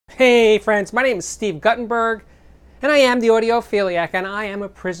Hey friends, my name is Steve Guttenberg, and I am the audiophiliac, and I am a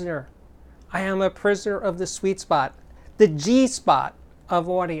prisoner. I am a prisoner of the sweet spot, the G spot of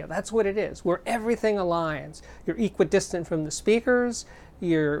audio. That's what it is, where everything aligns. You're equidistant from the speakers,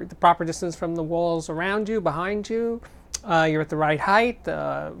 you're the proper distance from the walls around you, behind you, you're at the right height,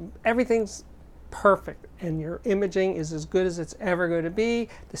 everything's perfect, and your imaging is as good as it's ever going to be.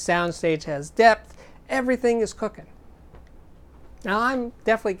 The soundstage has depth, everything is cooking. Now, I'm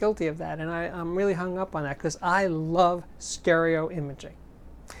definitely guilty of that, and I'm really hung up on that because I love stereo imaging.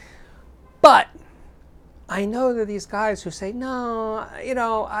 But I know there are these guys who say, no,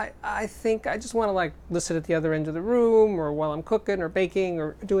 I think I just want to like listen at the other end of the room or while I'm cooking or baking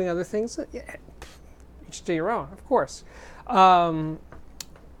or doing other things. Yeah, each to your own, of course. But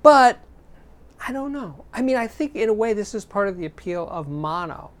I don't know. I mean, I think in a way this is part of the appeal of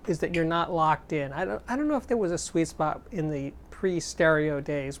mono, is that you're not locked in. I don't know if there was a sweet spot in the pre-stereo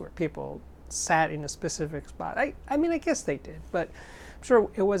days where people sat in a specific spot. I mean, I guess they did, but I'm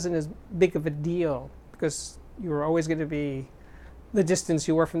sure it wasn't as big of a deal because you were always going to be the distance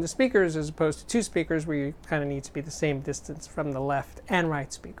you were from the speakers as opposed to two speakers where you kind of need to be the same distance from the left and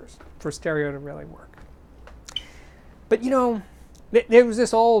right speakers for stereo to really work. But there was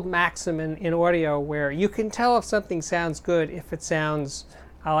this old maxim in audio where you can tell if something sounds good if it sounds,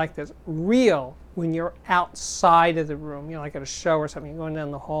 I like this, real when you're outside of the room, like at a show or something, you're going down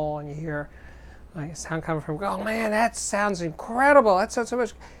the hall and you hear like a sound coming from, oh man, that sounds incredible, that sounds so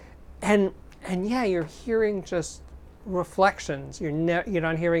much, and yeah, you're hearing just reflections, you're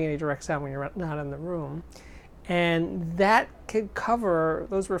not hearing any direct sound when you're not in the room, and that can cover,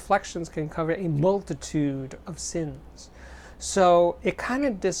 those reflections can cover a multitude of sins. So it kind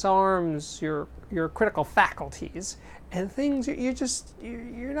of disarms your critical faculties and things.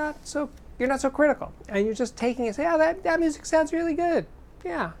 You're not so critical, and you're just taking it and say, oh, that music sounds really good.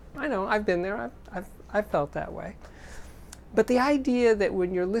 Yeah, I know, I've been there. I've felt that way. But the idea that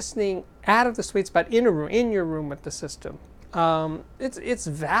when you're listening out of the sweet spot in your room with the system, it's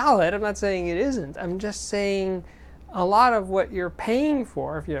valid. I'm not saying it isn't. I'm just saying a lot of what you're paying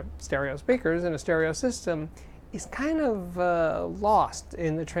for, if you have stereo speakers and a stereo system, is kind of lost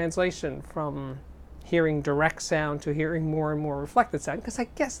in the translation from hearing direct sound to hearing more and more reflected sound, because I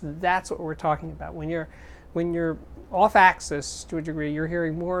guess that's what we're talking about. When you're off axis to a degree, you're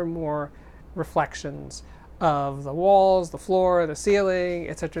hearing more and more reflections of the walls, the floor, the ceiling,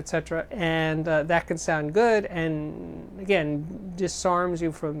 etc., and that can sound good, and again disarms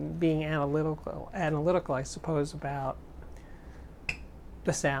you from being analytical, I suppose, about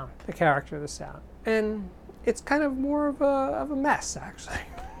the sound, the character of the sound, and it's kind of more of a mess, actually,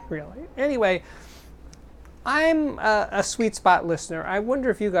 really. Anyway, I'm a sweet spot listener. I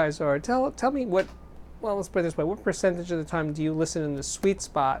wonder if you guys are. Tell me let's put it this way, what percentage of the time do you listen in the sweet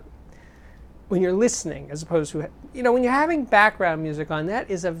spot when you're listening, as opposed to, when you're having background music on, that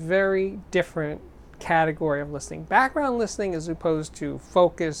is a very different category of listening. Background listening as opposed to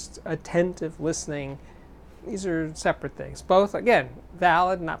focused, attentive listening, these are separate things. Both, again,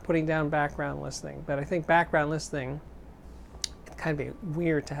 valid, not putting down background listening, but I think background listening, it kind of be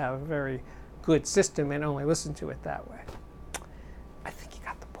weird to have a very good system and only listen to it that way. I think you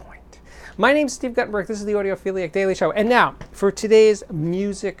got the point. My name's Steve Guttenberg. This is the Audiophiliac Daily Show. And now, for today's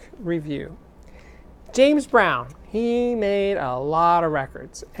music review. James Brown, he made a lot of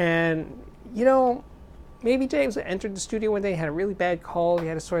records. And, maybe James entered the studio one day, he had a really bad cold, he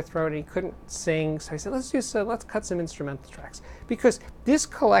had a sore throat, and he couldn't sing. So he said, let's cut some instrumental tracks. Because this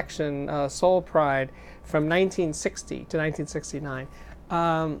collection, Soul Pride, from 1960 to 1969,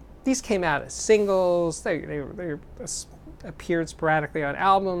 these came out as singles. They appeared sporadically on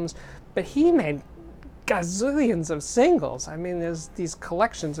albums, but he made gazillions of singles. I mean, there's these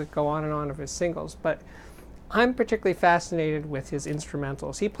collections that go on and on of his singles, but I'm particularly fascinated with his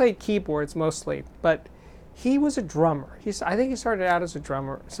instrumentals. He played keyboards mostly, but he was a drummer. I think he started out as a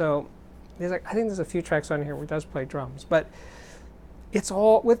drummer, so I think there's a few tracks on here where he does play drums, but it's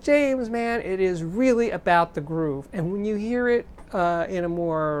all, with James, man, it is really about the groove. And when you hear it in a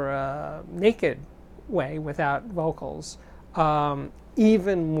more naked way without vocals,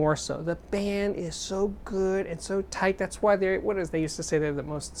 even more so. The band is so good and so tight. That's why they used to say they're the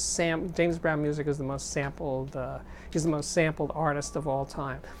most James Brown music is the most sampled, he's the most sampled artist of all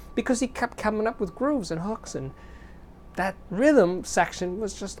time. Because he kept coming up with grooves and hooks, and that rhythm section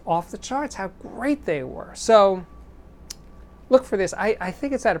was just off the charts, how great they were. So look for this. I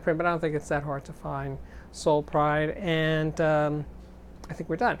think it's out of print, but I don't think it's that hard to find, Soul Pride. And I think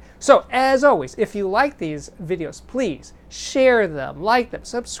we're done. So, as always, if you like these videos, please share them, like them,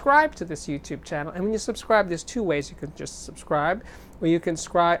 subscribe to this YouTube channel. And when you subscribe, there's two ways. You can just subscribe, or you can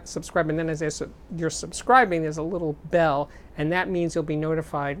subscribe, and then as you're subscribing, there's a little bell, and that means you'll be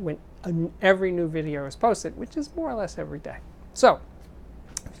notified when every new video is posted, which is more or less every day. So,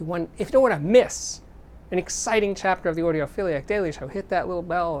 if you don't want to miss an exciting chapter of the Audiophiliac Daily Show, hit that little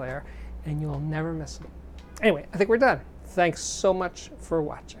bell there, and you'll never miss them. Anyway, I think we're done. Thanks so much for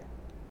watching.